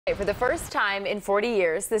For the first time in 40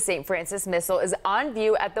 years, the St. Francis Missal is on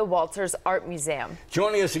view at the Walters Art Museum.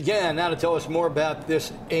 Joining us again now to tell us more about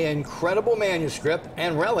this incredible manuscript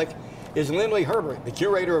and relic is Lindley Herbert, the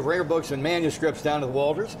curator of rare books and manuscripts down at the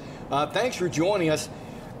Walters. Thanks for joining us.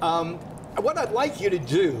 What I'd like you to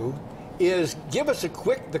do is give us the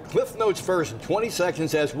Cliff Notes version, 20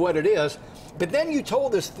 seconds as what it is. But then you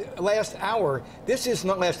told us last hour, this is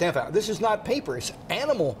not last half hour, this is not paper, it's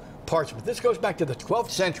animal parchment. This goes back to the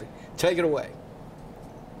 12th century. Take it away.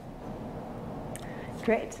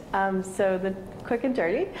 Great. So the quick and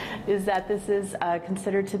dirty is that this is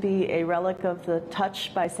considered to be a relic of the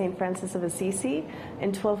touch by St. Francis of Assisi.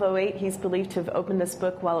 In 1208, he's believed to have opened this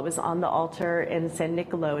book while it was on the altar in San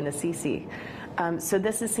Nicolo in Assisi. So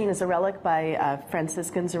this is seen as a relic by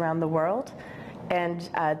Franciscans around the world. And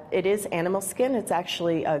it is animal skin. It's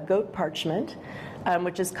actually a goat parchment,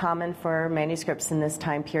 which is common for manuscripts in this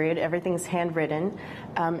time period. Everything's handwritten.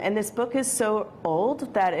 And this book is so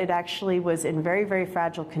old that it actually was in very, very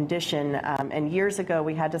fragile condition. And years ago,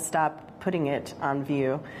 we had to stop putting it on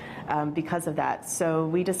view because of that. So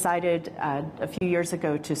we decided a few years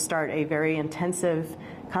ago to start a very intensive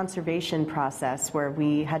conservation process where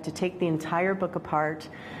we had to take the entire book apart,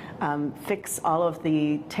 fix all of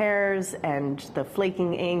the tears and the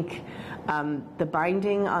flaking ink. The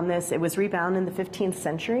binding on this, it was rebound in the 15th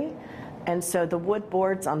century, and so the wood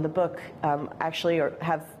boards on the book actually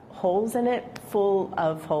have holes in it, full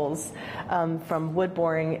of holes from wood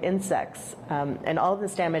boring insects. And all of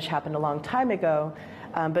this damage happened a long time ago,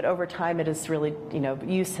 but over time it has really,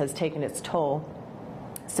 use has taken its toll.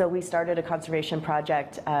 So we started a conservation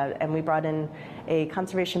project, and we brought in a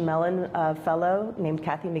Conservation Mellon fellow named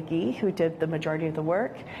Kathy McGee, who did the majority of the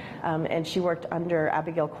work. And she worked under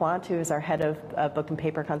Abigail Quant, who is our head of book and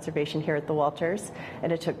paper conservation here at the Walters.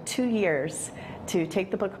 And it took 2 years to take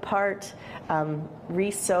the book apart,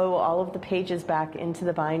 re-sew all of the pages back into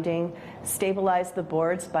the binding, stabilize the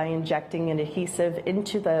boards by injecting an adhesive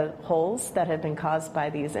into the holes that had been caused by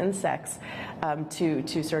these insects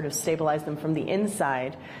to sort of stabilize them from the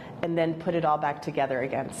inside, and then put it all back together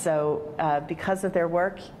again. So because of their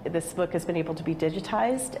work, this book has been able to be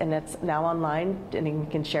digitized, and it's now online, and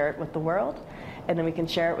we can share it with the world, and then we can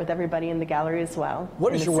share it with everybody in the gallery as well.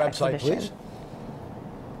 What is your website, please?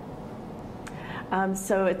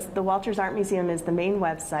 So it's the Walters Art Museum is the main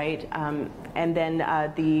website, and then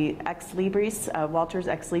the Ex Libris, Walters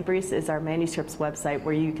Ex Libris is our manuscripts website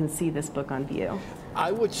where you can see this book on view.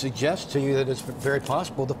 I would suggest to you that it's very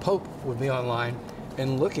possible the Pope would be online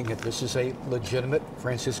and looking at this as a legitimate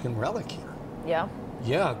Franciscan relic here. Yeah.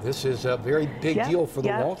 Yeah, this is a very big deal for the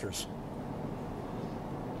Walters.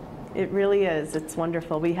 It really is. It's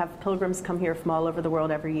wonderful. We have pilgrims come here from all over the world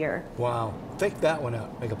every year. Wow. Take that one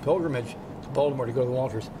out. Make a pilgrimage to Baltimore to go to the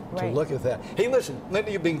Walters to look at that. Hey, listen,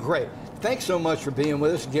 Linda, you've been great. Thanks so much for being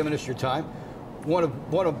with us and giving us your time. One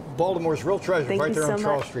of Baltimore's real treasures right there on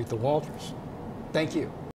Charles Street, the Walters. Thank you.